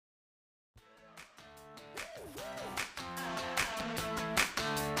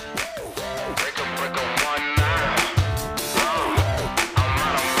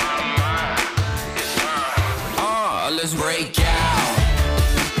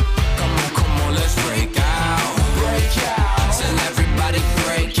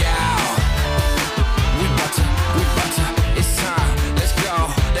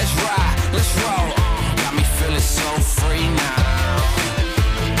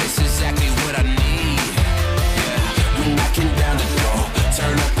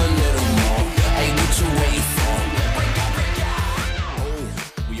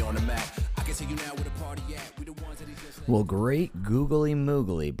Well, great googly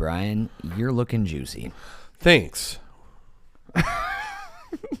moogly, Brian. You're looking juicy. Thanks.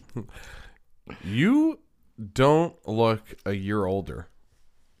 You don't look a year older.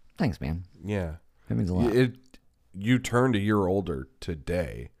 Thanks, man. Yeah. That means a lot. You turned a year older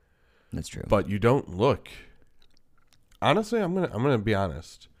today. That's true. But you don't look. Honestly, I'm gonna be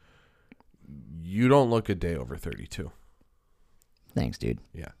honest. You don't look a day over 32. Thanks, dude.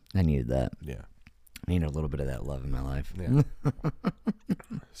 Yeah. I needed that. Yeah. I need a little bit of that love in my life. Yeah.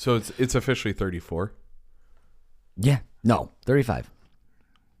 So it's officially 34. Yeah. No, 35.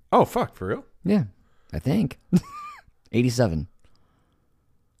 Oh fuck, for real? Yeah, I think. 87.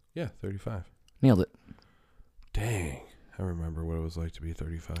 Yeah, 35. Nailed it. Dang. I remember what it was like to be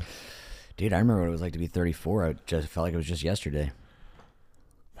 35. Dude, I remember what it was like to be 34. I just felt like it was just yesterday.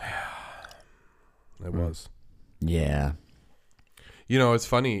 It was. Yeah. You know, it's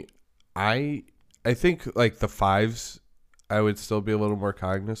funny. I think like the fives I would still be a little more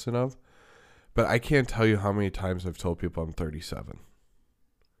cognizant of, but I can't tell you how many times I've told people I'm 37.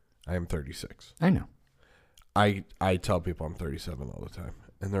 I am 36. I know. I tell people I'm 37 all the time.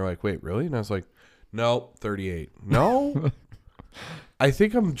 And they're like, wait, really? And I was like, no, 38. No? I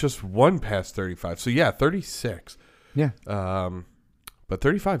think I'm just one past 35. So yeah, 36. Yeah. But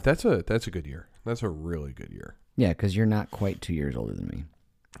 35, that's a good year. That's a really good year. Yeah, because you're not quite 2 years older than me.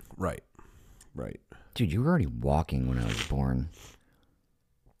 Right. Right. Dude, you were already walking when I was born.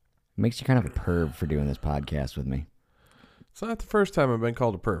 Makes you kind of a perv for doing this podcast with me. It's not the first time I've been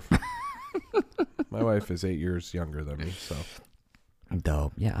called a perf. My wife is 8 years younger than me, so.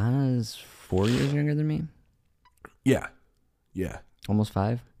 Dope. Yeah, Anna's 4 years younger than me. Yeah. Yeah. Almost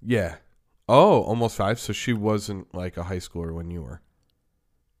 5. Yeah. Oh, almost 5. So she wasn't like a high schooler when you were.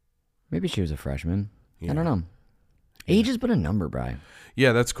 Maybe she was a freshman. Yeah. I don't know. Age is but a number, Brian.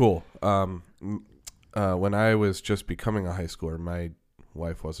 Yeah, that's cool. When I was just becoming a high schooler, my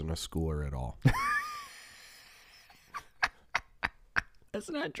wife wasn't a schooler at all. That's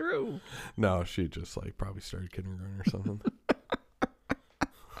not true. No, she just like probably started kindergarten or something.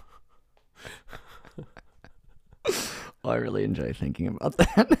 I really enjoy thinking about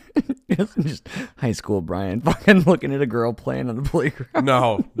that. Just high school Brian fucking looking at a girl playing on the playground.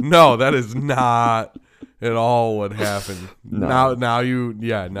 No, that is not at all what happened. No. Now it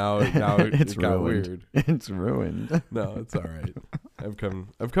got ruined. weird. It's ruined. No, it's all right. I've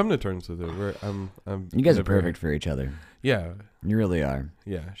come to terms with it. You guys are perfect for each other. Yeah, You really are.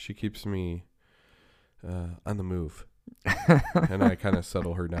 yeah. She keeps me on the move, and I kind of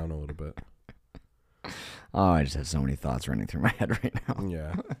settle her down a little bit. Oh, I just have so many thoughts running through my head right now.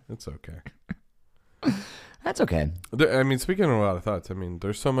 Yeah, it's okay. That's okay. I mean, speaking of a lot of thoughts, I mean,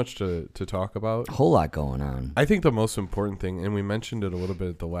 there's so much to talk about. A whole lot going on. I think the most important thing, and we mentioned it a little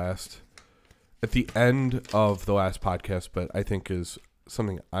bit at the end of the last podcast, but I think is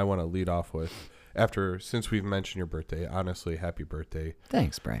something I want to lead off with since we've mentioned your birthday. Honestly, happy birthday.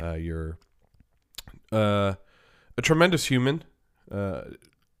 Thanks, Brian. You're a tremendous human,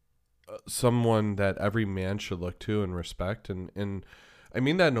 someone that every man should look to and respect. And I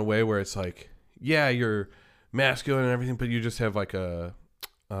mean that in a way where it's like, yeah, you're masculine and everything, but you just have like a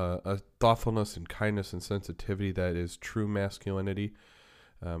thoughtfulness and kindness and sensitivity that is true masculinity.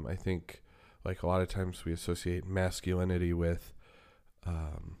 I think like a lot of times we associate masculinity with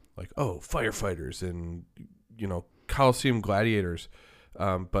like, oh, firefighters and, Coliseum gladiators.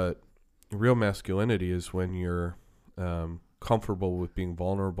 But real masculinity is when you're comfortable with being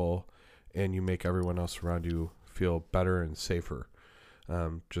vulnerable and you make everyone else around you feel better and safer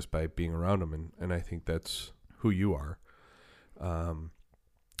just by being around them. And I think that's who you are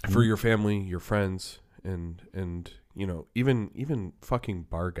for your family, your friends, and even fucking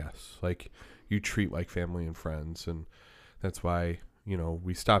bar guests. Like, you treat like family and friends. And that's why,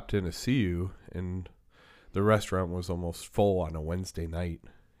 we stopped in to see you, and the restaurant was almost full on a Wednesday night,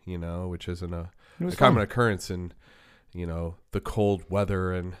 which isn't a common occurrence in, the cold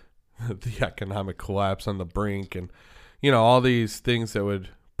weather and the economic collapse on the brink and, all these things that would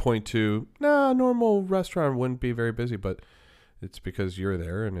point to, a normal restaurant wouldn't be very busy, but it's because you're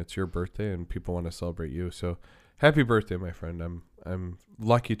there and it's your birthday and people want to celebrate you. So happy birthday, my friend. I'm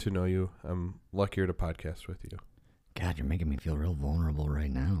lucky to know you. I'm luckier to podcast with you. God, you're making me feel real vulnerable right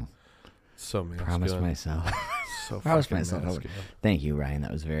now. So masculine. Promise myself. Promise myself. Thank you, Ryan.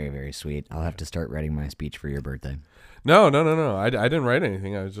 That was very, very sweet. I'll have to start writing my speech for your birthday. No. I didn't write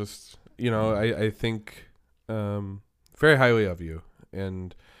anything. I was just, I think very highly of you.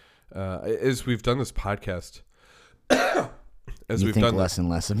 And as we've done this podcast, you think less and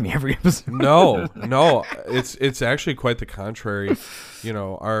less of me every episode. No. It's actually quite the contrary.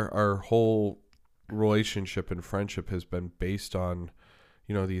 Our whole relationship and friendship has been based on,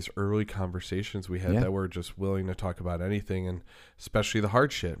 these early conversations we had that were just willing to talk about anything, and especially the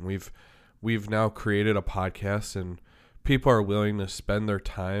hard shit. And we've now created a podcast, and people are willing to spend their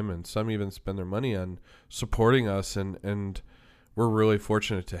time, and some even spend their money on supporting us, and we're really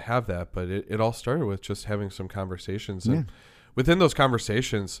fortunate to have that. But it all started with just having some conversations, and within those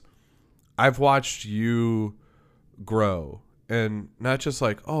conversations, I've watched you grow, and not just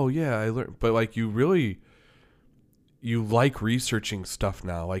like, oh yeah, I learned, but like you like researching stuff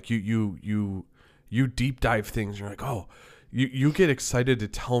now. Like you deep dive things. You're like, oh, you get excited to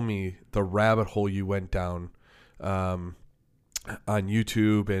tell me the rabbit hole you went down on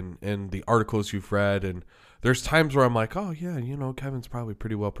YouTube and the articles you've read. And there's times where I'm like, oh yeah, Kevin's probably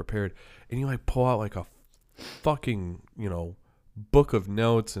pretty well prepared. And you like pull out like a fucking, book of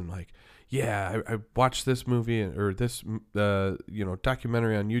notes and like, yeah, I watched this movie or this,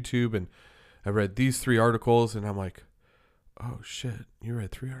 documentary on YouTube, and I read these 3 articles, and I'm like, oh shit, you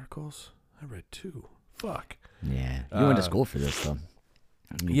read 3 articles? I read 2. Fuck. Yeah. You went to school for this, though.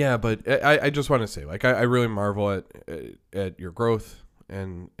 Yeah, but I just want to say, like, I really marvel at your growth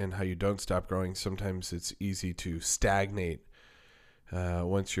and how you don't stop growing. Sometimes it's easy to stagnate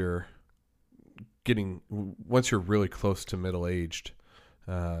once you're really close to middle-aged.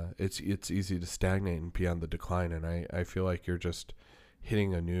 It's easy to stagnate and be on the decline, and I feel like you're just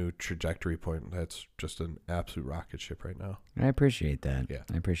hitting a new trajectory point that's just an absolute rocket ship right now. I appreciate that. Yeah.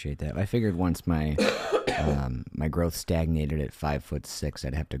 I appreciate that. I figured once my my growth stagnated at 5'6",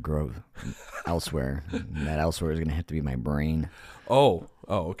 I'd have to grow elsewhere. And that elsewhere is going to have to be my brain. Oh,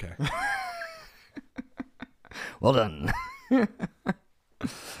 okay. Well done.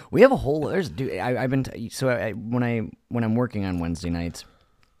 We have a whole. I've been when I'm working on Wednesday nights,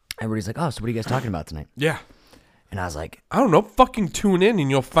 everybody's like, "Oh, so what are you guys talking about tonight?" Yeah. And I was like, I don't know. Fucking tune in and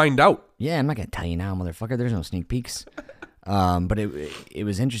you'll find out. Yeah, I'm not gonna tell you now, motherfucker. There's no sneak peeks. But it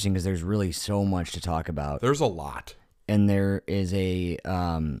was interesting because there's really so much to talk about. There's a lot, and there is there's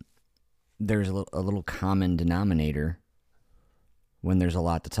a little common denominator when there's a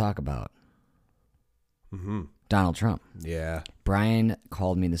lot to talk about. Mm-hmm. Donald Trump. Yeah. Brian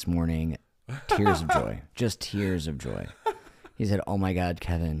called me this morning, tears of joy, just tears of joy. He said, "Oh my God,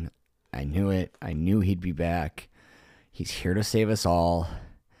 Kevin, I knew it. I knew he'd be back. He's here to save us all,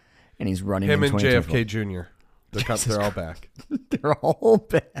 and he's running." Him and JFK Jr. They're all back. They're all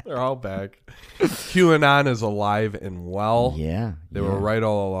back. They're all back. QAnon is alive and well. Yeah. They were right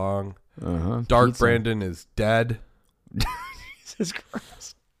all along. Uh-huh. Dark Brandon is dead. Jesus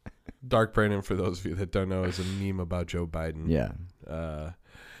Christ. Dark Brandon, for those of you that don't know, is a meme about Joe Biden. Yeah.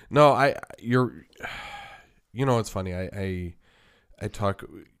 No, it's funny. I talk,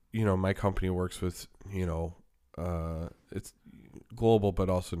 my company works with, it's global, but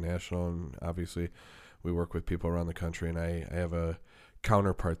also national. And obviously we work with people around the country, and I have a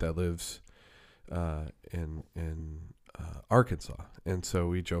counterpart that lives, in Arkansas. And so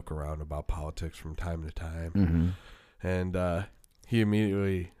we joke around about politics from time to time. Mm-hmm. And, he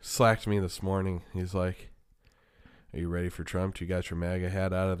immediately slacked me this morning. He's like, "Are you ready for Trump? You got your MAGA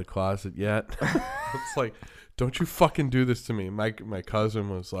hat out of the closet yet?" It's like, don't you fucking do this to me. My cousin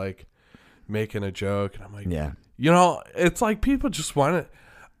was like making a joke, and I'm like, yeah, it's like people just want to.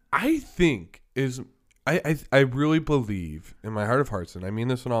 I really believe in my heart of hearts, and I mean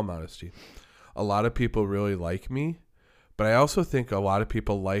this in all modesty, a lot of people really like me, but I also think a lot of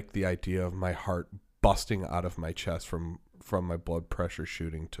people like the idea of my heart busting out of my chest from my blood pressure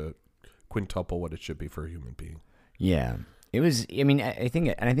shooting to quintuple what it should be for a human being. Yeah. It was, I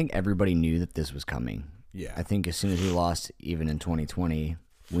think everybody knew that this was coming. Yeah. I think as soon as he lost, even in 2020,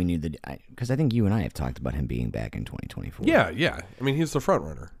 we knew that, because I think you and I have talked about him being back in 2024. Yeah. I mean, he's the front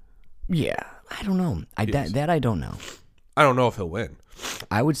runner. Yeah. I don't know. That I don't know. I don't know if he'll win.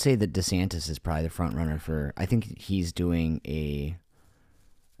 I would say that DeSantis is probably the front runner I think he's doing a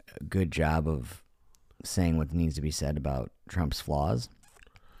good job of saying what needs to be said about Trump's flaws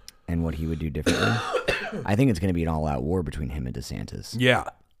and what he would do differently. I think it's going to be an all-out war between him and DeSantis. Yeah,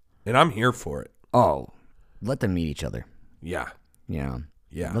 and I'm here for it. Oh, let them meet each other. Yeah. Yeah.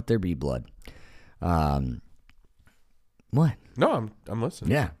 Yeah. Let there be blood. What? No, I'm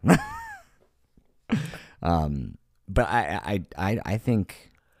listening. Yeah. But I think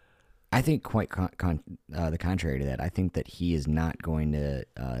quite the contrary to that. I think that he is not going to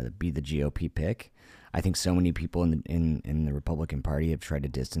be the GOP pick. I think so many people in the Republican Party have tried to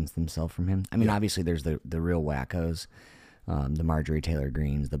distance themselves from him. I mean, obviously there's the real wackos, the Marjorie Taylor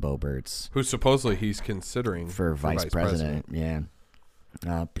Greenes, the Boeberts, who supposedly he's considering for vice president. Yeah,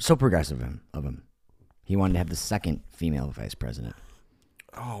 so progressive of him. He wanted to have the second female vice president.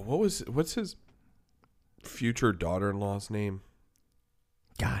 Oh, what's his? future daughter-in-law's name?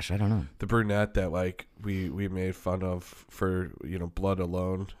 Gosh, I don't know. The brunette that like we made fun of for Blood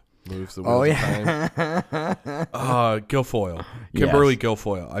Alone moves the wheels Oh of yeah. time. Guilfoyle, Kimberly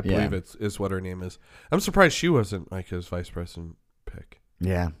Guilfoyle, I believe is what her name is. I'm surprised she wasn't like his vice president pick.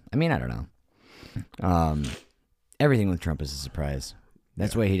 Yeah, I mean I don't know. Everything with Trump is a surprise.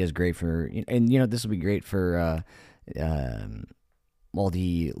 That's why he does great for, and this will be great for all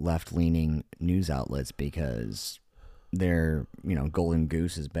the left-leaning news outlets because their golden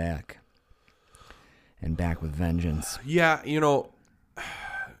goose is back and back with vengeance. Yeah,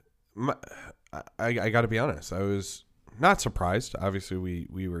 I got to be honest. I was not surprised. Obviously,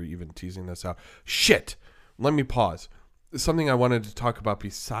 we were even teasing this out. Shit. Let me pause. Something I wanted to talk about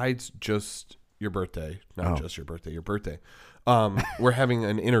besides just your birthday, not just your birthday, your birthday. We're having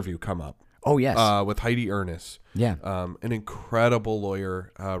an interview come up. Oh, yes. With Heidi Ernest. Yeah. An incredible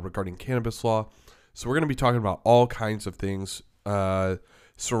lawyer regarding cannabis law. So we're going to be talking about all kinds of things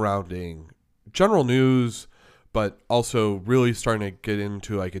surrounding general news, but also really starting to get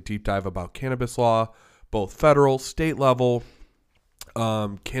into like a deep dive about cannabis law, both federal, state level,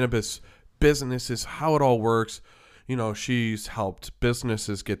 cannabis businesses, how it all works. She's helped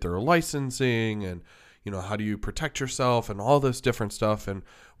businesses get their licensing and, how do you protect yourself and all this different stuff. And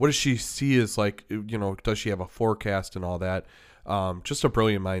what does she see as like, does she have a forecast and all that? Just a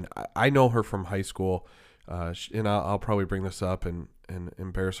brilliant mind. I know her from high school, and I'll probably bring this up and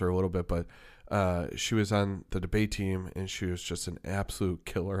embarrass her a little bit, but she was on the debate team, and she was just an absolute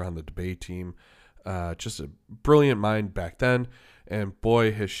killer on the debate team. Just a brilliant mind back then, and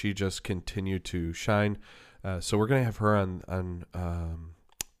boy, has she just continued to shine. So we're gonna have her on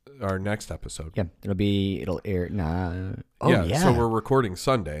our next episode. Yeah, it'll air. So we're recording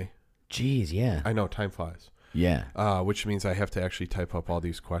Sunday. Jeez, yeah. I know, time flies. Yeah. Which means I have to actually type up all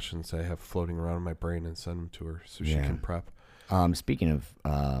these questions I have floating around in my brain and send them to her so she can prep. Speaking of,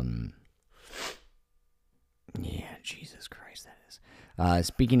 Jesus Christ, that is.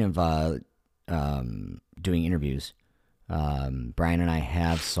 Speaking of doing interviews, Brian and I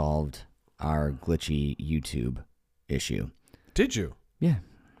have solved our glitchy YouTube issue. Did you? Yeah.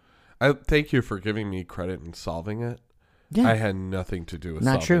 I thank you for giving me credit in solving it. Yeah. I had nothing to do with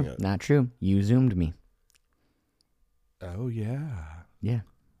Not solving true. it. Not true. You Zoomed me. Oh, yeah. Yeah.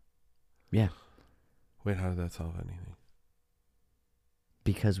 Yeah. Wait, how did that solve anything?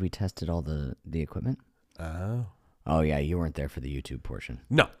 Because we tested all the equipment. Oh. Oh, yeah. You weren't there for the YouTube portion.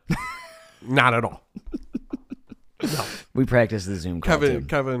 No. Not at all. No. We practiced the Zoom call, too.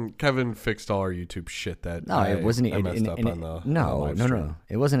 Kevin fixed all our YouTube shit that it wasn't. I messed up on the live stream. No.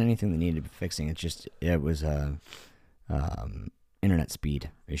 It wasn't anything that needed fixing. It was a internet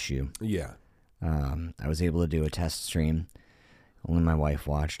speed issue. Yeah. I was able to do a test stream. Only my wife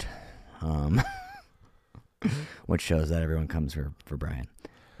watched, which shows that everyone comes for Brian.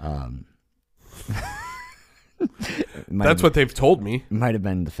 That's what they've told me. It might have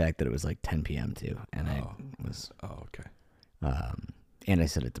been the fact that it was like 10 p.m. too, and I was. Oh, okay. And I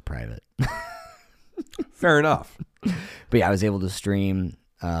set it to private. Fair enough. But yeah, I was able to stream,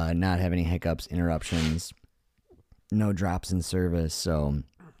 not have any hiccups, interruptions, no drops in service. So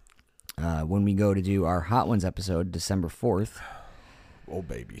when we go to do our Hot Ones episode, December 4th, oh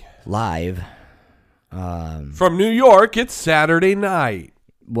baby, live from New York, it's Saturday night.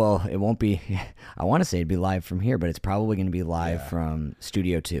 Well, it won't be. I want to say it'd be live from here, but it's probably going to be live from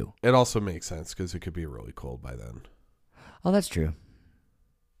Studio 2. It also makes sense because it could be really cold by then. Oh, that's true.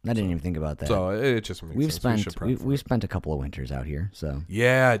 I didn't even think about that. So it just makes sense. We've spent a couple of winters out here, so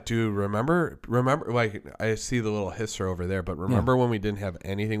yeah, dude. Remember, like I see the little hisser over there, but remember when we didn't have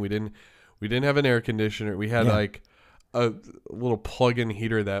anything? We didn't have an air conditioner. We had like a little plug-in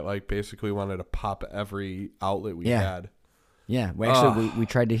heater that like basically wanted to pop every outlet we had. Yeah, we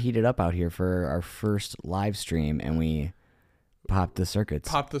tried to heat it up out here for our first live stream, and we popped the circuit,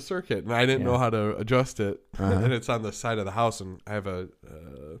 and I didn't know how to adjust it. And it's on the side of the house, and I have a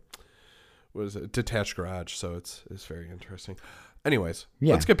detached garage, so it's very interesting. Anyways,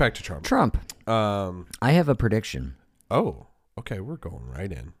 let's get back to Trump. I have a prediction. Oh, okay, we're going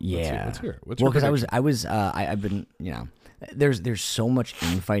right in. Yeah, let's hear it. What's well, your because I've been there's so much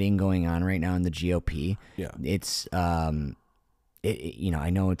infighting going on right now in the GOP. Yeah, it's I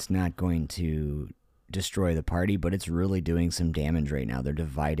know it's not going to destroy the party, but it's really doing some damage right now. They're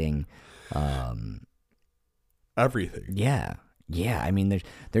dividing everything. Yeah. I mean,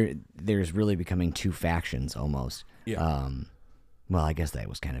 there's really becoming two factions almost. Yeah. Well, I guess that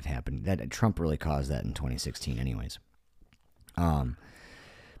was kind of happening. That Trump really caused that in 2016, anyways.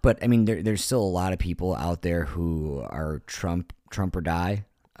 But I mean, there's still a lot of people out there who are Trump or die.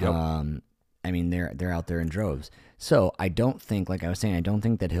 Yep. I mean, they're out there in droves. So I don't think, like I was saying, I don't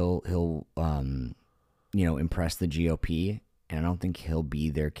think that he'll impress the GOP, and I don't think he'll be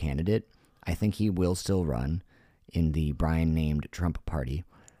their candidate. I think he will still run in the Brian named Trump party.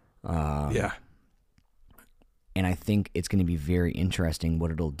 Yeah. And I think it's going to be very interesting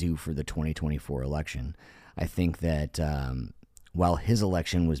what it'll do for the 2024 election. I think that while his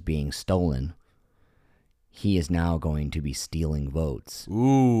election was being stolen, he is now going to be stealing votes.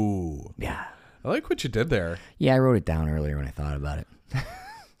 Ooh. Yeah. I like what you did there. Yeah, I wrote it down earlier when I thought about it.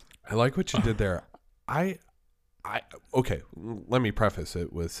 I like what you did there. Okay, let me preface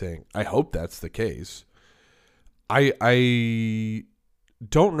it with saying I hope that's the case. I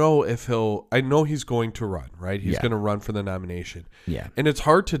don't know if I know he's going to run, right? He's going to run for the nomination. Yeah. And it's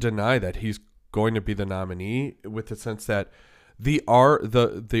hard to deny that he's going to be the nominee, with the sense that the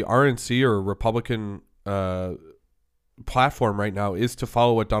RNC, or Republican platform right now, is to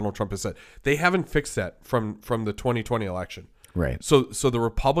follow what Donald Trump has said. They haven't fixed that from the 2020 election. Right. So the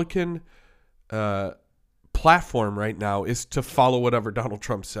Republican platform right now is to follow whatever Donald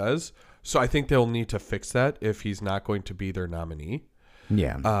Trump says. So I think they'll need to fix that if he's not going to be their nominee.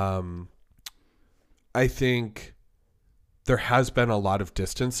 Yeah. I think there has been a lot of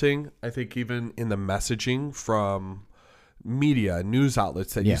distancing. I think even in the messaging from media, news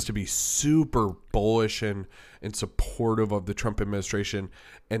outlets that used to be super bullish and supportive of the Trump administration.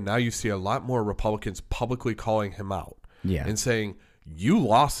 And now you see a lot more Republicans publicly calling him out and saying, you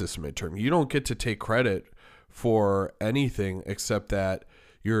lost this midterm. You don't get to take credit for anything except that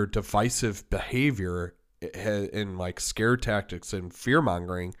your divisive behavior and like scare tactics and fear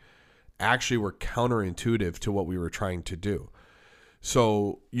mongering actually were counterintuitive to what we were trying to do.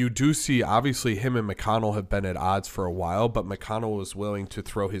 So you do see, obviously, him and McConnell have been at odds for a while, but McConnell was willing to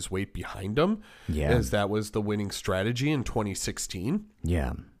throw his weight behind him, as that was the winning strategy in 2016.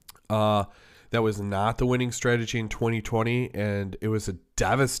 Yeah. That was not the winning strategy in 2020, and it was a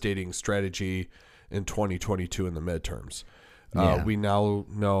devastating strategy in 2022 in the midterms. We now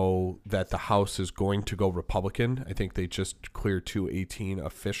know that the House is going to go Republican. I think they just cleared 218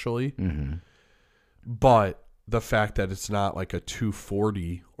 officially. Mm-hmm. But the fact that it's not like a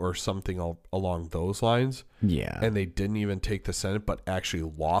 240 or something along those lines, and they didn't even take the Senate but actually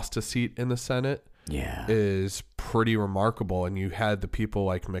lost a seat in the Senate, is pretty remarkable. And you had the people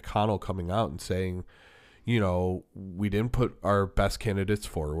like McConnell coming out and saying, we didn't put our best candidates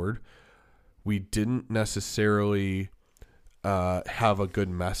forward. We didn't necessarily have a good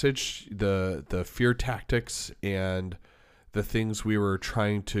message. The fear tactics and the things we were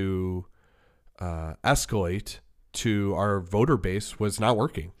trying to escalate to our voter base was not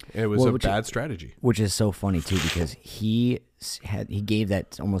working. It was a bad strategy. Which is so funny too, because he gave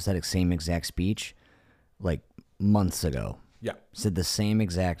that same exact speech like months ago. Yeah. Said the same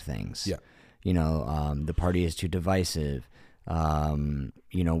exact things. Yeah. The party is too divisive.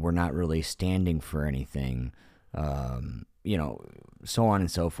 We're not really standing for anything. So on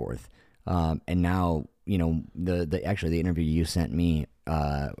and so forth. And now, the interview you sent me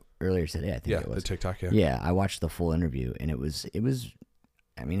earlier today, I think it was. The TikTok, Yeah, I watched the full interview, and it was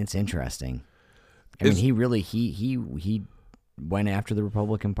it's interesting. He really he went after the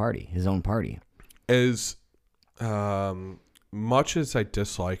Republican Party, his own party. As much as I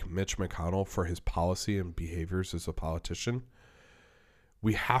dislike Mitch McConnell for his policy and behaviors as a politician,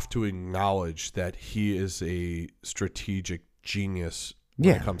 we have to acknowledge that he is a strategic genius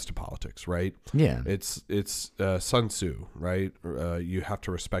when it comes to politics, right? Yeah. It's Sun Tzu, right? You have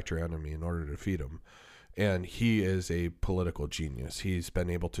to respect your enemy in order to defeat him. And he is a political genius. He's been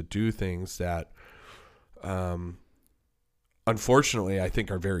able to do things that, unfortunately, I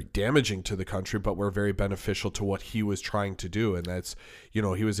think are very damaging to the country, but were very beneficial to what he was trying to do. And that's, he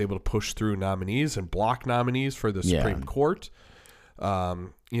was able to push through nominees and block nominees for the Supreme Court.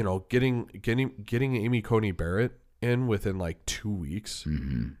 Getting Amy Coney Barrett in within like 2 weeks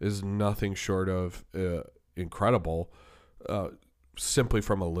is nothing short of incredible, simply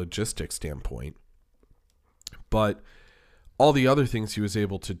from a logistics standpoint. But all the other things he was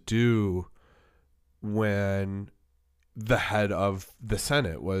able to do when the head of the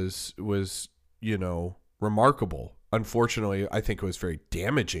Senate was remarkable. Unfortunately, I think it was very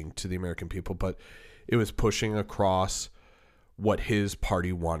damaging to the American people, but it was pushing across what his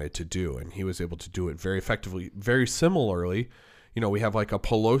party wanted to do, and he was able to do it very effectively. Very similarly, we have like a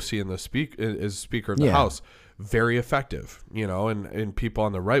Pelosi in the Speaker of the House, very effective, and people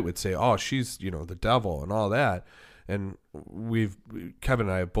on the right would say, oh, she's, the devil and all that. And Kevin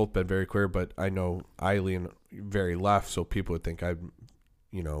and I have both been very clear, but I know I lean very left, so people would think I'm,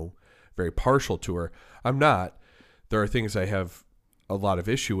 very partial to her. I'm not. There are things I have a lot of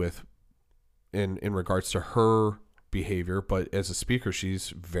issue with, in regards to her behavior, but as a speaker, she's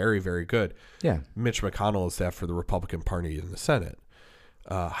very, very good. Yeah. Mitch McConnell is that for the Republican Party in the Senate.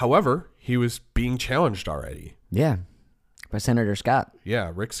 However, he was being challenged already. Yeah. By Senator Scott.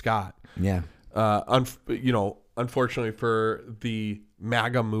 Yeah, Rick Scott. Yeah. Unfortunately for the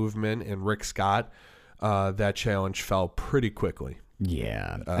MAGA movement and Rick Scott, that challenge fell pretty quickly.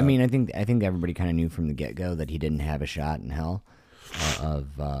 Yeah. I mean, I think everybody kind of knew from the get-go that he didn't have a shot in hell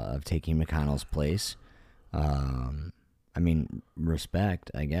of taking McConnell's place. I mean,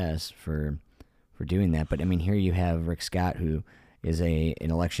 respect, I guess, for doing that. But I mean, here you have Rick Scott, who is an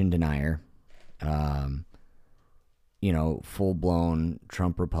election denier, full-blown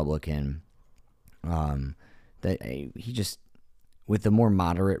Trump Republican. That he just, with the more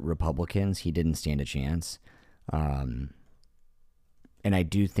moderate Republicans, he didn't stand a chance. And I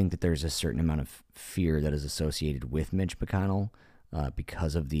do think that there's a certain amount of fear that is associated with Mitch McConnell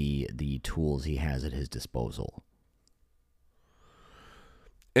because of the tools he has at his disposal.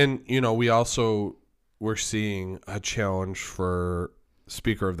 And, we also were seeing a challenge for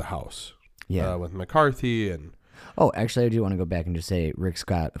Speaker of the House. Yeah. With McCarthy and... Oh, actually, I do want to go back and just say Rick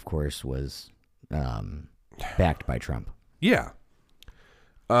Scott, of course, was backed by Trump. Yeah.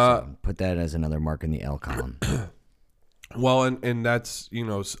 So put that as another mark in the L column. Well, and that's,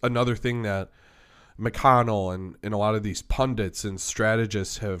 another thing that McConnell and a lot of these pundits and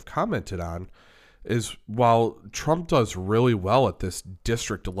strategists have commented on is while Trump does really well at this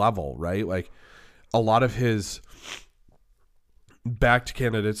district level, right? Like a lot of his backed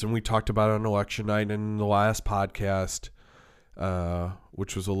candidates, and we talked about it on election night in the last podcast,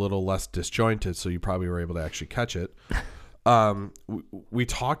 which was a little less disjointed, so you probably were able to actually catch it. We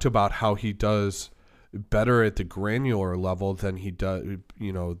talked about how he does better at the granular level than he does,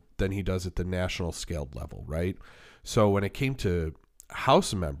 at the national scaled level, right? So when it came to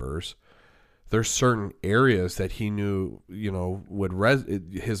House members, there's certain areas that he knew,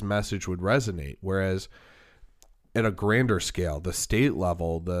 his message would resonate. Whereas at a grander scale, the state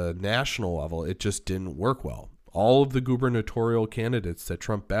level, the national level, it just didn't work well. All of the gubernatorial candidates that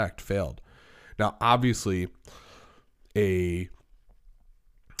Trump backed failed. Now, obviously, a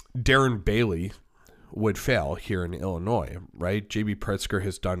Darren Bailey would fail here in Illinois, right? J.B. Pritzker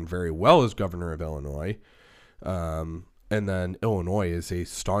has done very well as governor of Illinois. And then Illinois is a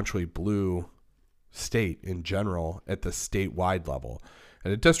staunchly blue state in general at the statewide level.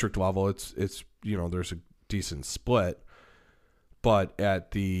 At a district level, it's there's a decent split. But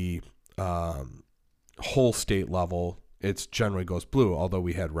at the whole state level, it generally goes blue, although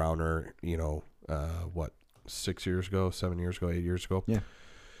we had Rauner, 7 years ago, 8 years ago.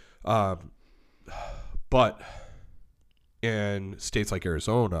 Yeah. But in states like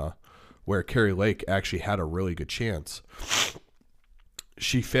Arizona, where Kari Lake actually had a really good chance,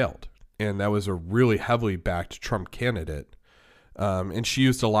 she failed. And that was a really heavily backed Trump candidate. And she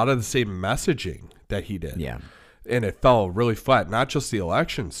used a lot of the same messaging that he did. Yeah. And it fell really flat, not just the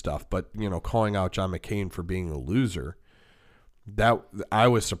election stuff, but, calling out John McCain for being a loser. That I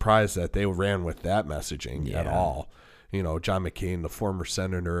was surprised that they ran with that messaging at all. John McCain, the former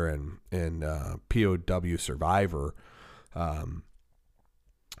senator and POW survivor, kind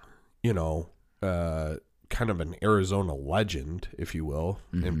of an Arizona legend, if you will,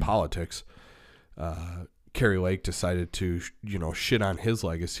 in politics. Kari Lake decided to, shit on his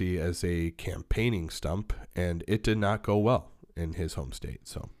legacy as a campaigning stump, and it did not go well in his home state.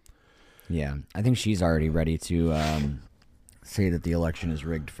 So, yeah, I think she's already ready to say that the election is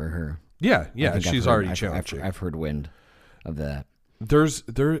rigged for her. Yeah, she's already challenging. I've heard wind of that.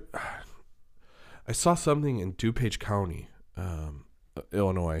 I saw something in DuPage County,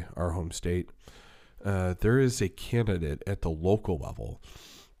 Illinois, our home state. There is a candidate at the local level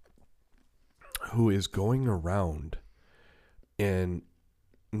who is going around and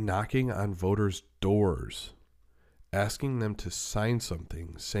knocking on voters' doors, asking them to sign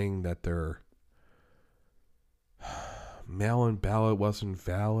something saying that their mail-in ballot wasn't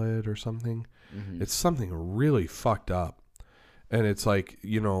valid or something. Mm-hmm. It's something really fucked up. And it's like,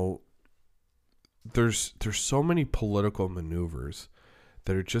 there's so many political maneuvers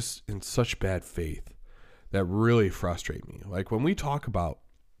that are just in such bad faith that really frustrate me. Like when we talk about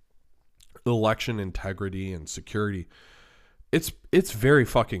election integrity and security, it's very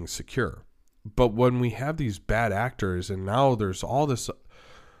fucking secure. But when we have these bad actors and now there's all this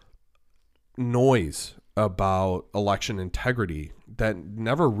noise about election integrity that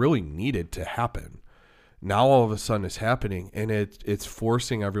never really needed to happen, now all of a sudden it's happening, and it's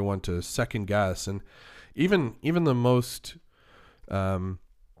forcing everyone to second guess. And even the most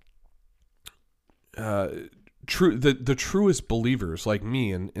the truest believers like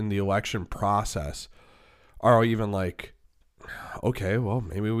me in the election process are even like, okay, well,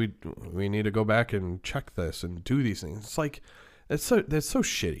 maybe we need to go back and check this and do these things. It's like that's so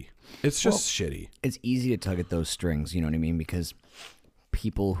shitty. It's just shitty. It's easy to tug at those strings, you know what I mean? Because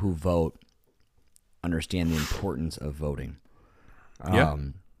people who vote understand the importance of voting. Yeah.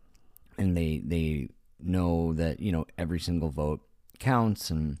 And they know that, you know, every single vote counts,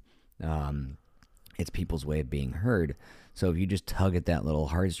 and it's people's way of being heard. So if you just tug at that little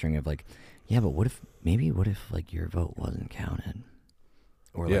heartstring of like, yeah, but what if like your vote wasn't counted?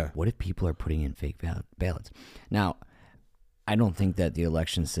 Or like, what if people are putting in fake ballots? Now, I don't think that the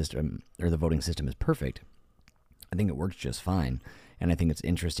election system or the voting system is perfect. I think it works just fine. And I think it's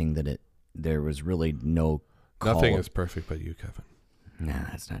interesting that there was really no call. Nothing is perfect but you, Kevin.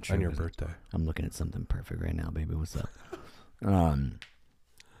 Nah, that's not true. On your birthday. I'm looking at something perfect right now, baby. What's up?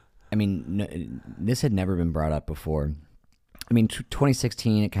 I mean, this had never been brought up before. I mean,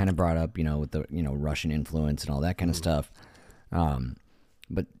 2016, it kind of brought up, you know, with the, you know, Russian influence and all that kind of stuff.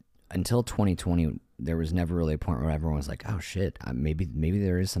 But until 2020, there was never really a point where everyone was like, oh, shit, maybe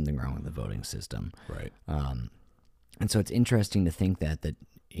there is something wrong with the voting system. Right. And so it's interesting to think that,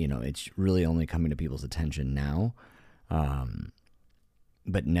 you know, it's really only coming to people's attention now.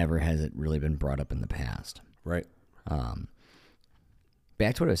 But never has it really been brought up in the past. Right.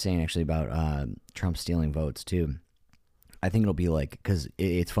 Back to what I was saying actually about Trump stealing votes too. I think it'll be like, because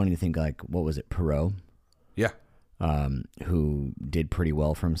it's funny to think like, what was it, Perot? Yeah. Who did pretty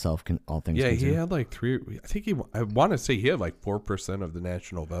well for himself, all things considered. He had like I want to say he had like 4% of the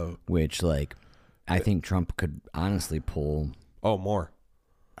national vote. Which, like, I think Trump could honestly pull. Oh, more.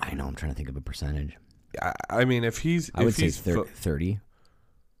 I know, I'm trying to think of a percentage. I mean, if he's... I would say 30.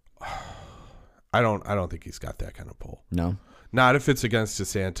 I don't think he's got that kind of pull. No? Not if it's against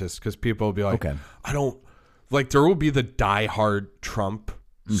DeSantis, because people will be like, okay. I don't... Like, there will be the diehard Trump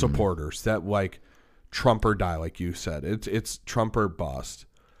supporters that, like, Trump or die, like you said. It's Trump or bust.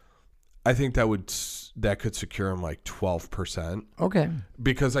 I think that could secure him, like, 12%. Okay.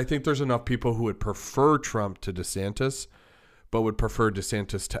 Because I think there's enough people who would prefer Trump to DeSantis, but would prefer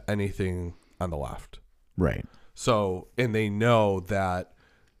DeSantis to anything on the left. Right. So, and they know that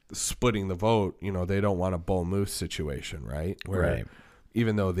splitting the vote, you know, they don't want a bull moose situation, right? Where right.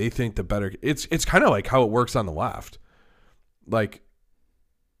 Even though they think the better, it's kind of like how it works on the left. Like,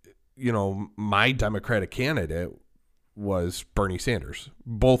 you know, my Democratic candidate was Bernie Sanders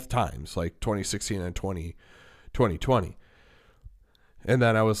both times, like 2016 and 2020. And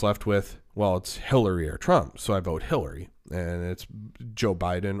then I was left with, well, it's Hillary or Trump, so I vote Hillary. And it's Joe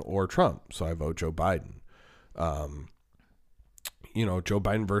Biden or Trump, so I vote Joe Biden. You know, Joe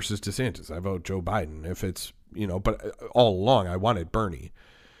Biden versus DeSantis, I vote Joe Biden. If it's, you know, but all along I wanted Bernie.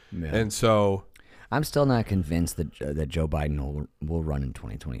 Yeah. And so I'm still not convinced that Joe Biden will run in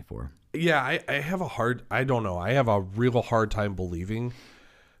 2024. Yeah, I have I don't know. I have a real hard time believing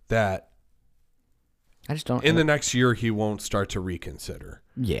that I just don't. In the next year, he won't start to reconsider.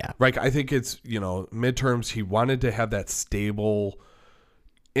 Yeah. Like, I think it's, you know, midterms, he wanted to have that stable,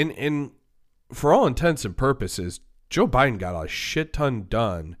 in for all intents and purposes, Joe Biden got a shit ton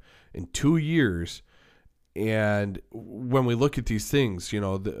done in 2 years. And when we look at these things, you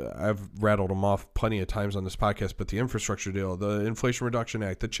know, I've rattled them off plenty of times on this podcast, but the infrastructure deal, the Inflation Reduction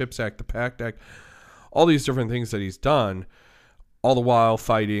Act, the CHIPS Act, the PACT Act, all these different things that he's done, all the while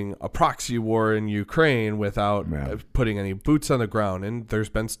fighting a proxy war in Ukraine without putting any boots on the ground. And there's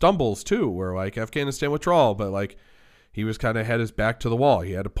been stumbles too, where like Afghanistan withdrawal, but like he was kind of had his back to the wall.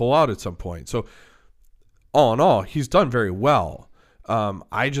 He had to pull out at some point. So all in all, he's done very well.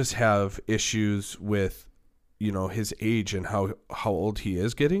 I just have issues with, you know, his age and how old he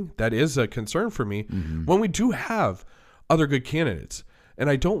is getting. That is a concern for me when we do have other good candidates. And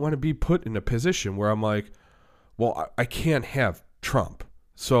I don't want to be put in a position where I'm like, well, I can't have Trump.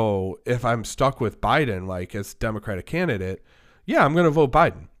 So if I'm stuck with Biden, like as Democratic candidate, yeah, I'm going to vote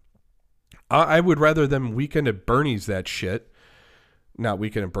Biden. I would rather them weekend at Bernie's that shit. Not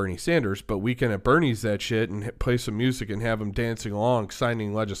weekend at Bernie Sanders, but weekend at Bernie's that shit and play some music and have them dancing along,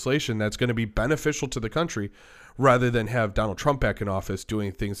 signing legislation that's going to be beneficial to the country rather than have Donald Trump back in office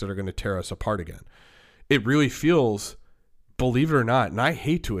doing things that are going to tear us apart again. It really feels, believe it or not, and I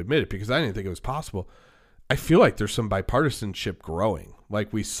hate to admit it because I didn't think it was possible, I feel like there's some bipartisanship growing.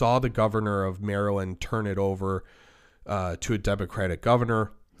 Like we saw the governor of Maryland turn it over to a Democratic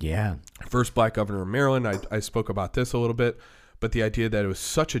governor. Yeah. First black governor of Maryland. I spoke about this a little bit. But the idea that it was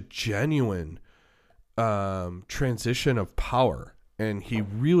such a genuine transition of power, and he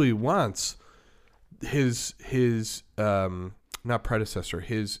really wants his not predecessor,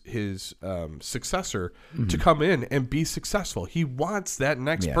 his successor to come in and be successful. He wants that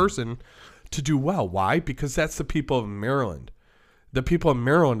next person to do well. Why? Because that's the people of Maryland. The people of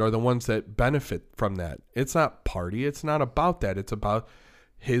Maryland are the ones that benefit from that. It's not party. It's not about that. It's about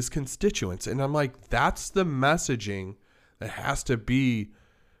his constituents. And I'm like, that's the messaging that has to be,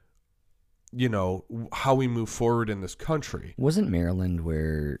 you know, how we move forward in this country. Wasn't Maryland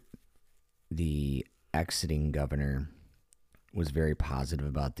where the exiting governor was very positive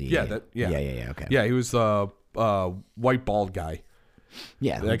about the... Yeah, okay. Yeah, he was the white bald guy.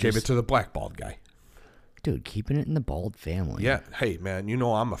 Yeah. That gave it to the black bald guy. Dude, keeping it in the bald family. Yeah. Hey, man, you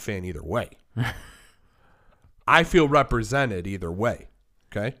know I'm a fan either way. I feel represented either way.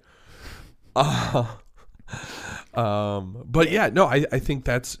 Okay? But yeah, no, I think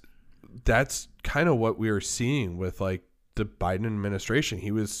that's kind of what we were seeing with, like, the Biden administration.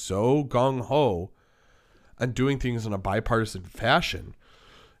 He was so gung-ho on doing things in a bipartisan fashion.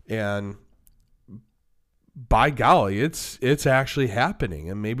 And by golly, it's actually happening.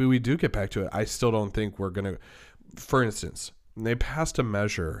 And maybe we do get back to it. I still don't think we're going to, for instance, they passed a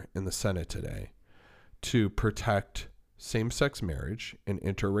measure in the Senate today to protect same-sex marriage and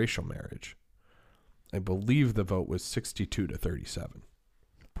interracial marriage. I believe the vote was 62-37.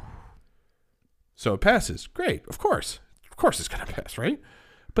 So it passes. Great. Of course it's going to pass, right?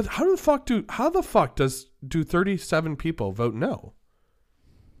 But how the fuck do 37 people vote no?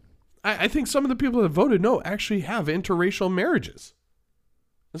 I think some of the people that voted no actually have interracial marriages.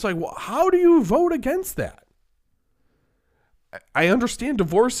 It's like, well, how do you vote against that? I understand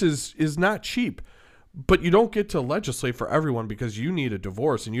divorce is not cheap, but you don't get to legislate for everyone because you need a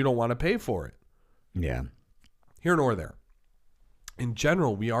divorce and you don't want to pay for it. Yeah. Here nor there. In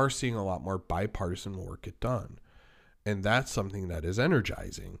general, we are seeing a lot more bipartisan work get done. And that's something that is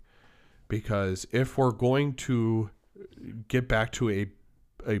energizing, because if we're going to get back to a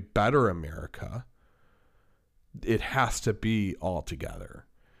better America, it has to be all together.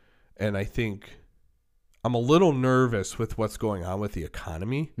 And I think I'm a little nervous with what's going on with the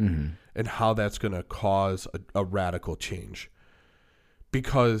economy and how that's going to cause a radical change,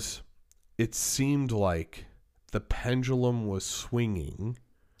 because it seemed like the pendulum was swinging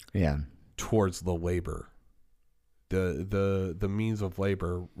towards the labor, the means of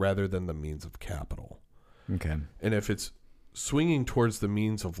labor rather than the means of capital. Okay. And if it's swinging towards the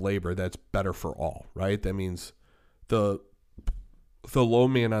means of labor, that's better for all, right? That means the low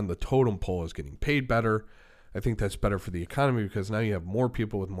man on the totem pole is getting paid better. I think that's better for the economy because now you have more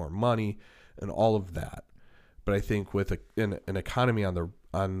people with more money and all of that. But I think with an economy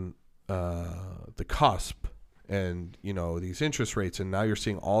on the cusp, and you know, these interest rates, and now you're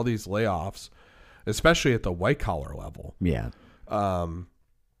seeing all these layoffs, especially at the white collar level. Yeah.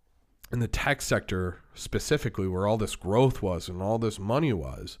 In the tech sector specifically, where all this growth was and all this money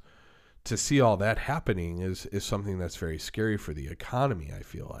was, to see all that happening is something that's very scary for the economy, I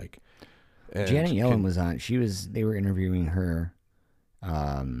feel like. And Janet Yellen was on. They were interviewing her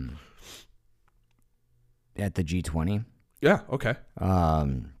at the G20. Yeah, okay.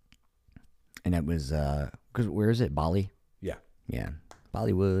 And it was, because where is it? Bali? Yeah. Yeah.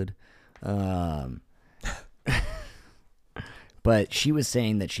 Bollywood. But she was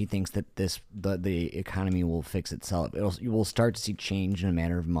saying that she thinks that the economy will fix itself. You will start to see change in a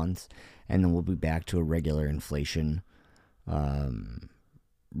matter of months, and then we'll be back to a regular inflation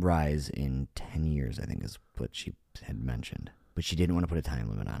rise in 10 years, I think is what she had mentioned. But she didn't want to put a time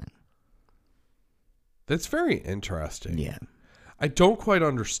limit on it. That's very interesting. Yeah. I don't quite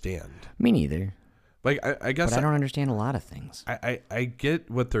understand. Me neither. Like, I guess... But I don't understand a lot of things. I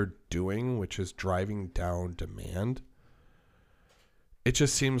get what they're doing, which is driving down demand. It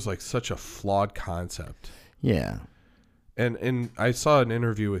just seems like such a flawed concept. Yeah. And I saw an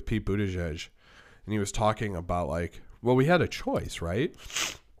interview with Pete Buttigieg, and he was talking about, like, well, we had a choice, right?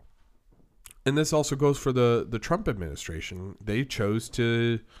 And this also goes for the Trump administration. They chose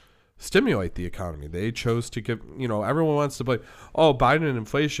to stimulate the economy. They chose to give, you know, everyone wants to blame, oh, Biden and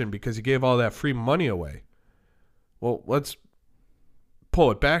inflation because he gave all that free money away. Well, let's pull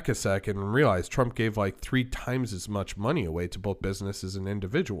it back a second and realize Trump gave like 3 times as much money away to both businesses and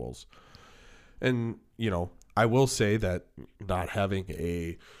individuals. And, you know, I will say that not having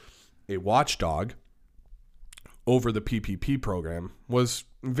a watchdog over the PPP program was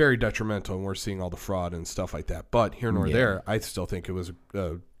very detrimental, and we're seeing all the fraud and stuff like that. But here nor there, I still think it was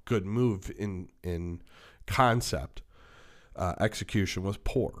a good move in concept. Execution was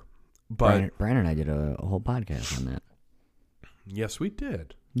poor. But Brian and I did a whole podcast on that. Yes, we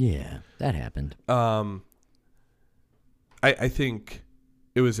did. Yeah, that happened. I think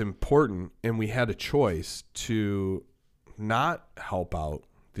it was important, and we had a choice to not help out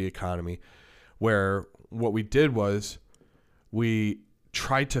the economy, where what we did was we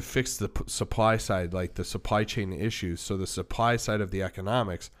tried to fix the supply side, like the supply chain issues, so the supply side of the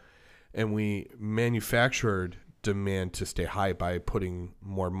economics, and we manufactured demand to stay high by putting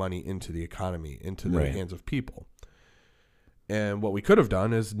more money into the economy, into the hands of people. And what we could have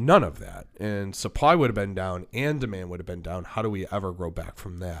done is none of that. And supply would have been down and demand would have been down. How do we ever grow back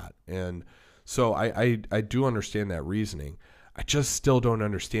from that? And so I do understand that reasoning. I just still don't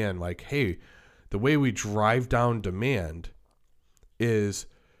understand, like, hey, the way we drive down demand is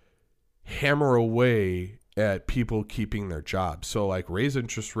hammer away at people keeping their jobs. So, like, raise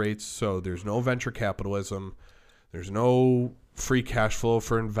interest rates so there's no venture capitalism, there's no free cash flow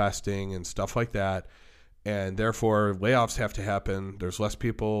for investing and stuff like that. And therefore, layoffs have to happen. There's less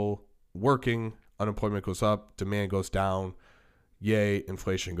people working. Unemployment goes up. Demand goes down. Yay,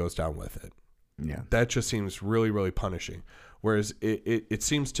 inflation goes down with it. Yeah. That just seems really, really punishing. Whereas it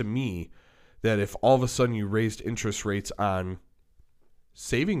seems to me that if all of a sudden you raised interest rates on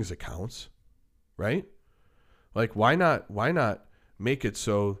savings accounts, right? Like, why not make it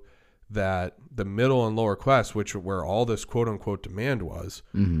so that the middle and lower class, where all this quote unquote demand was,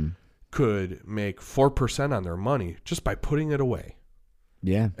 could make 4% on their money just by putting it away.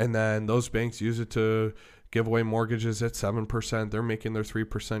 Yeah. And then those banks use it to give away mortgages at 7%. They're making their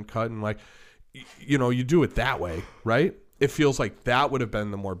 3% cut. And, like, you know, you do it that way, right? It feels like that would have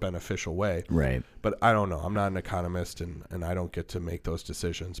been the more beneficial way. Right. But I don't know. I'm not an economist, and I don't get to make those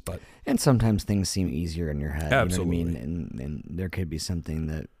decisions. But and sometimes things seem easier in your head. Absolutely. You know what I mean? And there could be something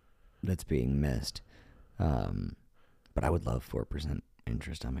that's being missed. But I would love 4%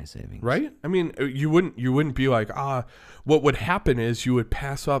 interest on my savings. Right? I mean, you wouldn't be like, what would happen is you would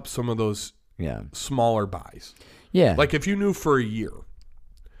pass up some of those smaller buys. Yeah. Like, if you knew for a year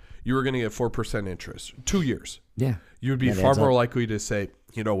you were going to get 4% interest, 2 years. Yeah. You would be far more likely to say,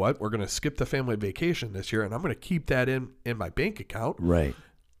 you know what, we're going to skip the family vacation this year, and I'm going to keep that in my bank account. Right.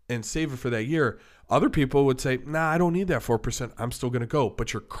 And save it for that year. Other people would say, nah, I don't need that 4%. I'm still going to go.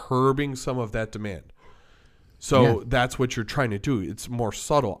 But you're curbing some of that demand. So that's what you're trying to do. It's more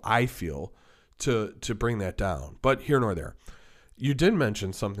subtle, I feel, to bring that down. But here nor there. You did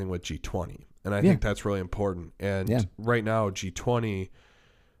mention something with G20, and I think that's really important. And right now, G20,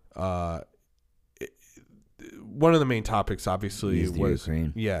 one of the main topics, obviously, was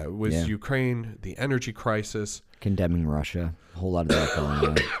Ukraine. Ukraine, the energy crisis. Condemning Russia. A whole lot of that going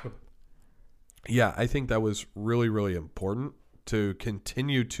on. Yeah, I think that was really, really important to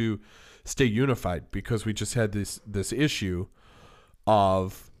continue to stay unified, because we just had this issue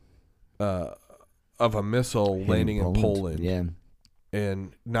of a missile landing in Poland. Yeah.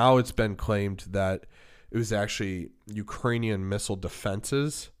 And now it's been claimed that it was actually Ukrainian missile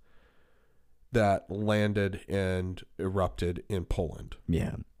defenses that landed and erupted in Poland.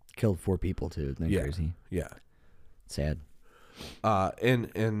 Yeah. Killed 4 people too. Isn't that crazy? Yeah. Sad.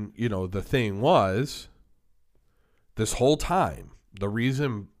 And you know, the thing was, this whole time, the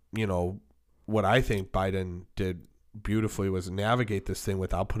reason, you know, what I think Biden did beautifully was navigate this thing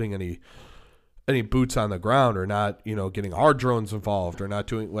without putting any boots on the ground, or not, you know, getting our drones involved, or not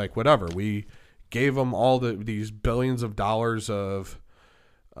doing, like, whatever. We gave them all these billions of dollars of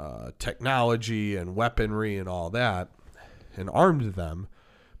technology and weaponry and all that, and armed them,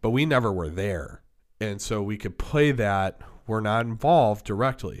 but we never were there. And so we could play that we're not involved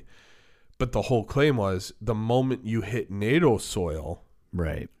directly. But the whole claim was, the moment you hit NATO soil,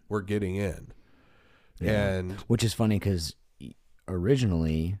 right, we're getting in. Yeah. And which is funny, because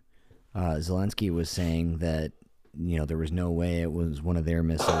originally Zelensky was saying that, you know, there was no way it was one of their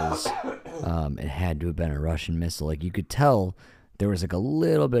missiles. It had to have been a Russian missile. Like, you could tell there was, like, a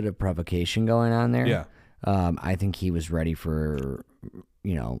little bit of provocation going on there. Yeah. I think he was ready for,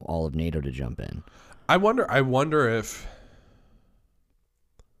 you know, all of NATO to jump in. I wonder if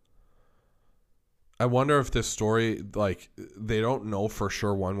this story, like, they don't know for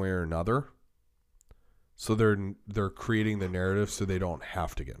sure one way or another, so they're creating the narrative so they don't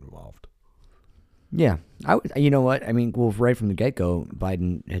have to get involved. Yeah, you know what? I mean, well, right from the get-go,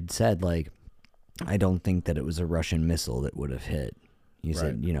 Biden had said, like, I don't think that it was a Russian missile that would have hit. He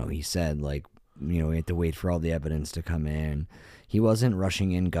said, you know, he said, like, you know, we have to wait for all the evidence to come in. He wasn't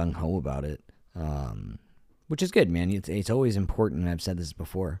rushing in gung-ho about it, which is good, man. It's always important, and I've said this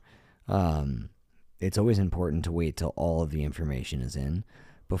before, it's always important to wait till all of the information is in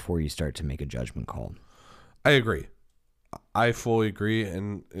before you start to make a judgment call. I agree. I fully agree.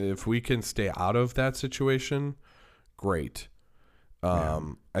 And if we can stay out of that situation, great.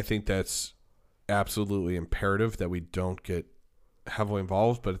 I think that's absolutely imperative that we don't get heavily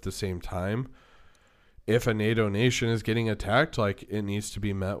involved. But at the same time, if a NATO nation is getting attacked, like it needs to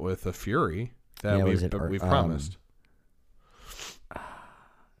be met with a fury that we've promised.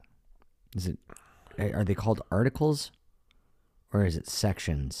 Are they called articles or is it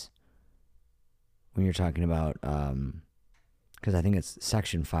sections when you're talking about, because I think it's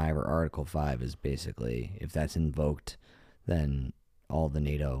section 5 or article 5 is basically, if that's invoked, then all the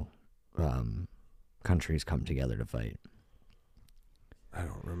NATO countries come together to fight. I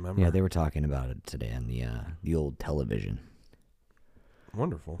don't remember. Yeah, they were talking about it today on the old television.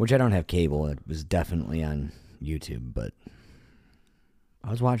 Wonderful. Which I don't have cable. It was definitely on YouTube, but I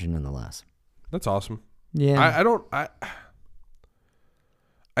was watching nonetheless. That's awesome. Yeah.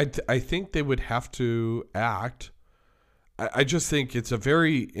 I think they would have to act. I just think it's a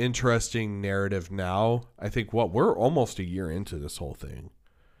very interesting narrative now. I think we're almost a year into this whole thing.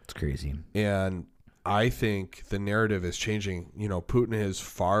 It's crazy. And I think the narrative is changing. You know, Putin is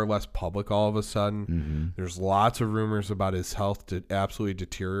far less public all of a sudden. Mm-hmm. There's lots of rumors about his health absolutely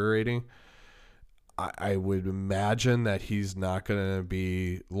deteriorating. I would imagine that he's not going to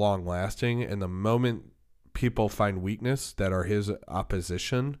be long lasting. And the moment people find weakness that are his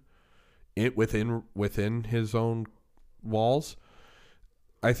opposition within his own walls,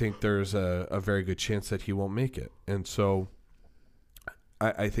 I think there's a very good chance that he won't make it. And so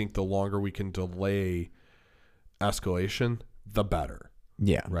I think the longer we can delay escalation, the better.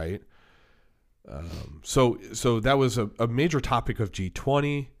 Yeah. Right. So that was a major topic of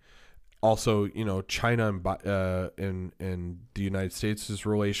G20. Also, you know, China and the United States'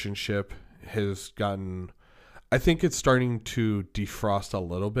 relationship has gotten, I think it's starting to defrost a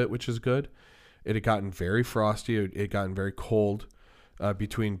little bit, which is good. It had gotten very frosty. It had gotten very cold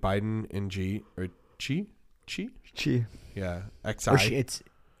between Biden and Xi. Yeah, XI. Or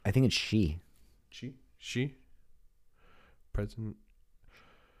I think it's she. She. President.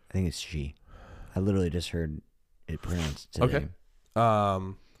 I think it's she. I literally just heard it pronounced today. Okay.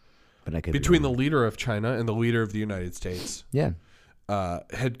 But I could between the leader of China and the leader of the United States. Yeah.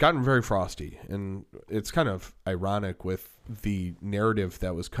 Had gotten very frosty, and it's kind of ironic with the narrative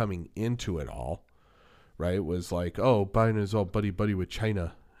that was coming into it all, right? It was like, oh, Biden is all buddy with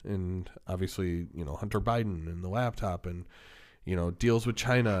China, and obviously, you know, Hunter Biden and the laptop, and you know, deals with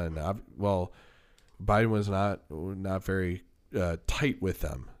China, and well, Biden was not very tight with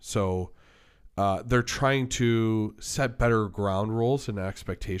them, so they're trying to set better ground rules and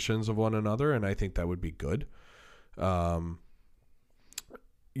expectations of one another, and I think that would be good.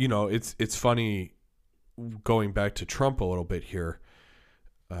 You know, it's funny going back to Trump a little bit here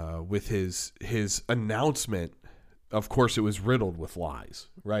with his announcement. Of course, it was riddled with lies,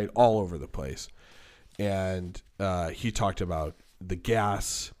 right, all over the place, and he talked about the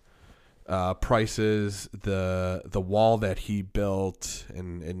gas prices, the wall that he built,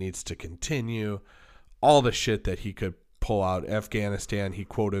 and it needs to continue, all the shit that he could pull out. Afghanistan, he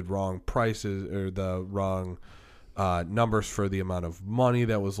quoted wrong prices or the wrong numbers for the amount of money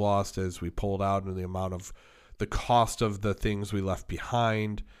that was lost as we pulled out and the amount of the cost of the things we left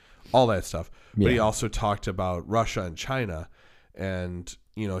behind, all that stuff. Yeah. But he also talked about Russia and China, and,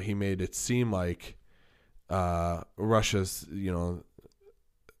 you know, he made it seem like Russia's, you know,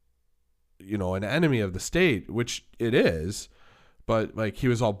 an enemy of the state, which it is, but like he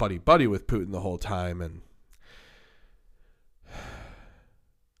was all buddy with Putin the whole time, and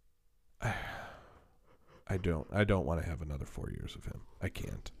I don't want to have another 4 years of him. I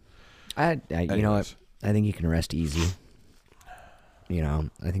can't. You know what? I think you can rest easy. You know,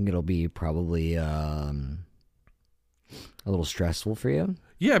 I think it'll be probably a little stressful for you.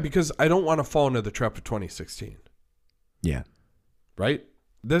 Yeah, because I don't want to fall into the trap of 2016. Yeah. Right?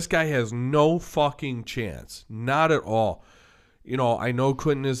 This guy has no fucking chance. Not at all. You know, I know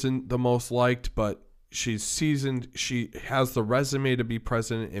Clinton isn't the most liked, but she's seasoned. She has the resume to be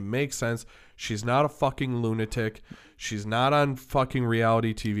president. It makes sense. She's not a fucking lunatic. She's not on fucking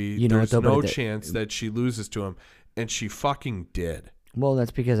reality TV. You know, there's no chance that she loses to him. And she fucking did. Well,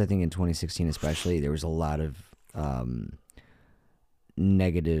 that's because I think in 2016 especially, there was a lot of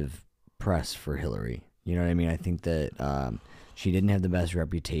negative press for Hillary. You know what I mean? I think that she didn't have the best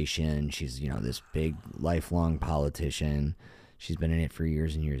reputation. She's, you know, this big lifelong politician. She's been in it for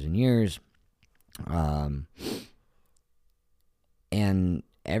years and years and years. And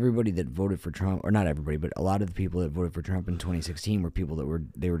everybody that voted for Trump, or not everybody, but a lot of the people that voted for Trump in 2016 were people that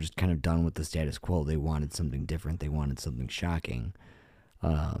were just kind of done with the status quo. They wanted something different. They wanted something shocking.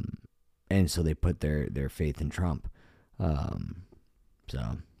 And so they put their faith in Trump.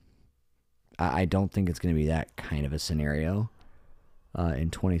 So I don't think it's going to be that kind of a scenario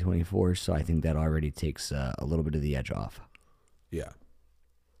in 2024. So I think that already takes a little bit of the edge off. Yeah.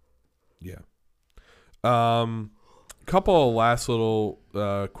 Yeah. Couple of last little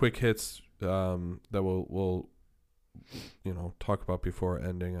quick hits that we'll talk about before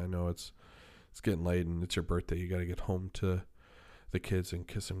ending. I know it's getting late and it's your birthday. You got to get home to the kids and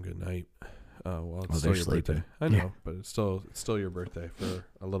kiss them goodnight. Well, it's still your birthday. I know, but it's still your birthday for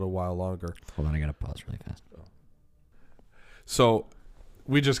a little while longer. Hold on, I gotta pause really fast. So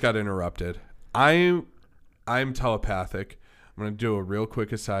we just got interrupted. I'm telepathic. I'm gonna do a real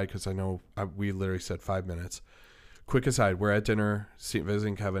quick aside because I know we literally said 5 minutes. Quick aside: we're at dinner,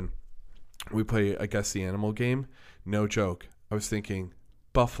 visiting Kevin. We play, I guess, the animal game. No joke. I was thinking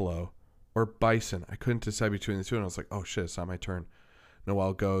buffalo or bison. I couldn't decide between the two, and I was like, "Oh shit, it's not my turn."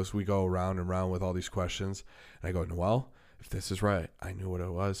 Noelle goes. We go around and around with all these questions, and I go, "Noelle, if this is right," I knew what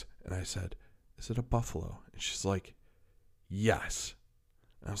it was, and I said, "Is it a buffalo?" And she's like, "Yes."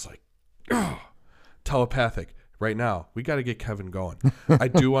 And I was like, "Oh, telepathic." Right now, we got to get Kevin going. I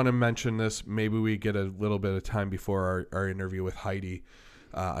do want to mention this. Maybe we get a little bit of time before our interview with Heidi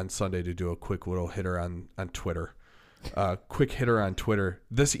on Sunday to do a quick little hitter on Twitter. Quick hitter on Twitter.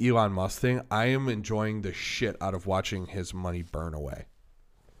 This Elon Musk thing, I am enjoying the shit out of watching his money burn away.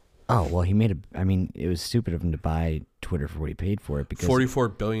 Oh, well, it was stupid of him to buy Twitter for what he paid for it. Because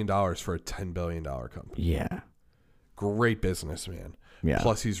 $44 billion for a $10 billion company. Yeah. Great businessman. Yeah.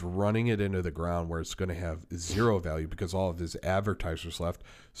 Plus, he's running it into the ground where it's going to have zero value because all of his advertisers left.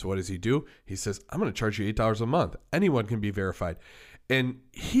 So what does he do? He says, I'm going to charge you $8 a month. Anyone can be verified. And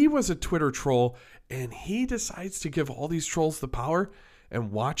he was a Twitter troll, and he decides to give all these trolls the power.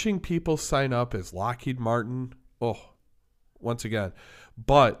 And watching people sign up as Lockheed Martin, once again.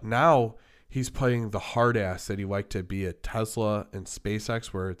 But now he's playing the hard ass that he liked to be at Tesla and SpaceX,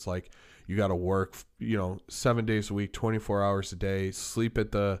 where it's like, you got to work, 7 days a week, 24 hours a day, sleep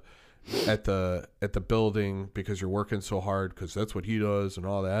at the building because you're working so hard because that's what he does and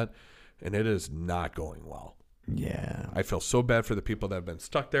all that. And it is not going well. Yeah. I feel so bad for the people that have been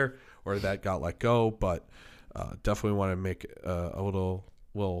stuck there or that got let go, but definitely want to make a little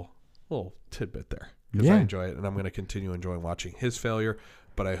tidbit there because I enjoy it, and I'm going to continue enjoying watching his failure,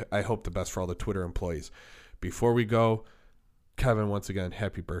 but I hope the best for all the Twitter employees. Before we go, Kevin, once again,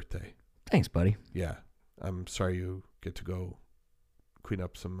 happy birthday. Thanks, buddy. Yeah. I'm sorry you get to go clean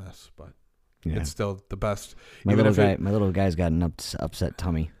up some mess, but yeah. It's still the best. My little guy's got an upset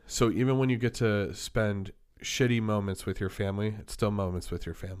tummy. So even when you get to spend shitty moments with your family, it's still moments with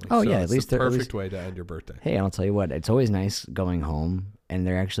your family. Oh, so yeah. It's the perfect way to end your birthday. Hey, I'll tell you what. It's always nice going home, and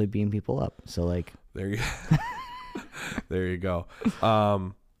they're actually beating people up. So, like. There you go.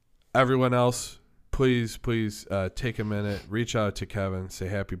 Everyone else, please take a minute, reach out to Kevin, say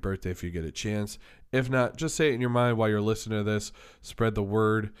happy birthday if you get a chance. If not, just say it in your mind while you're listening to this. Spread the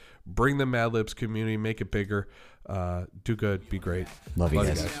word. Bring the Mad Libs community. Make it bigger. Do good. Be great. Love you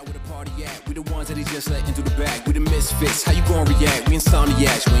guys. We the ones that he just let into the bag. We the misfits. How you gonna react? We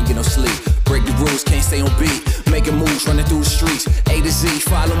insomniacs. We ain't get no sleep. Break the rules. Can't stay on beat. Making moves. Running through the streets. A to Z.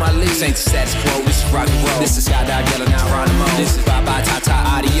 Follow my lead. This ain't the status quo. This is rock and roll. This is Skydog Yellow now Geronimo. This is bye bye ta ta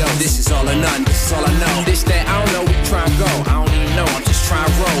audio. This is all or none. This is all I know. This that I don't know. We try and go. I don't even know. I'm just trying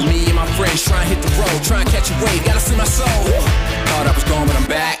to roll. Me and my friends trying to hit the road. Trying to catch a wave. Gotta free my soul. Thought I was gone, but I'm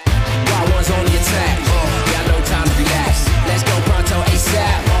back. Wild ones on the attack. Got no time to relax. Let's go pronto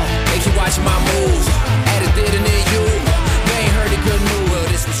ASAP. Make you watch my moves. Added it and then you. They ain't heard the good news. Well,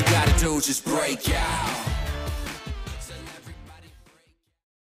 this what you gotta do. Just break out.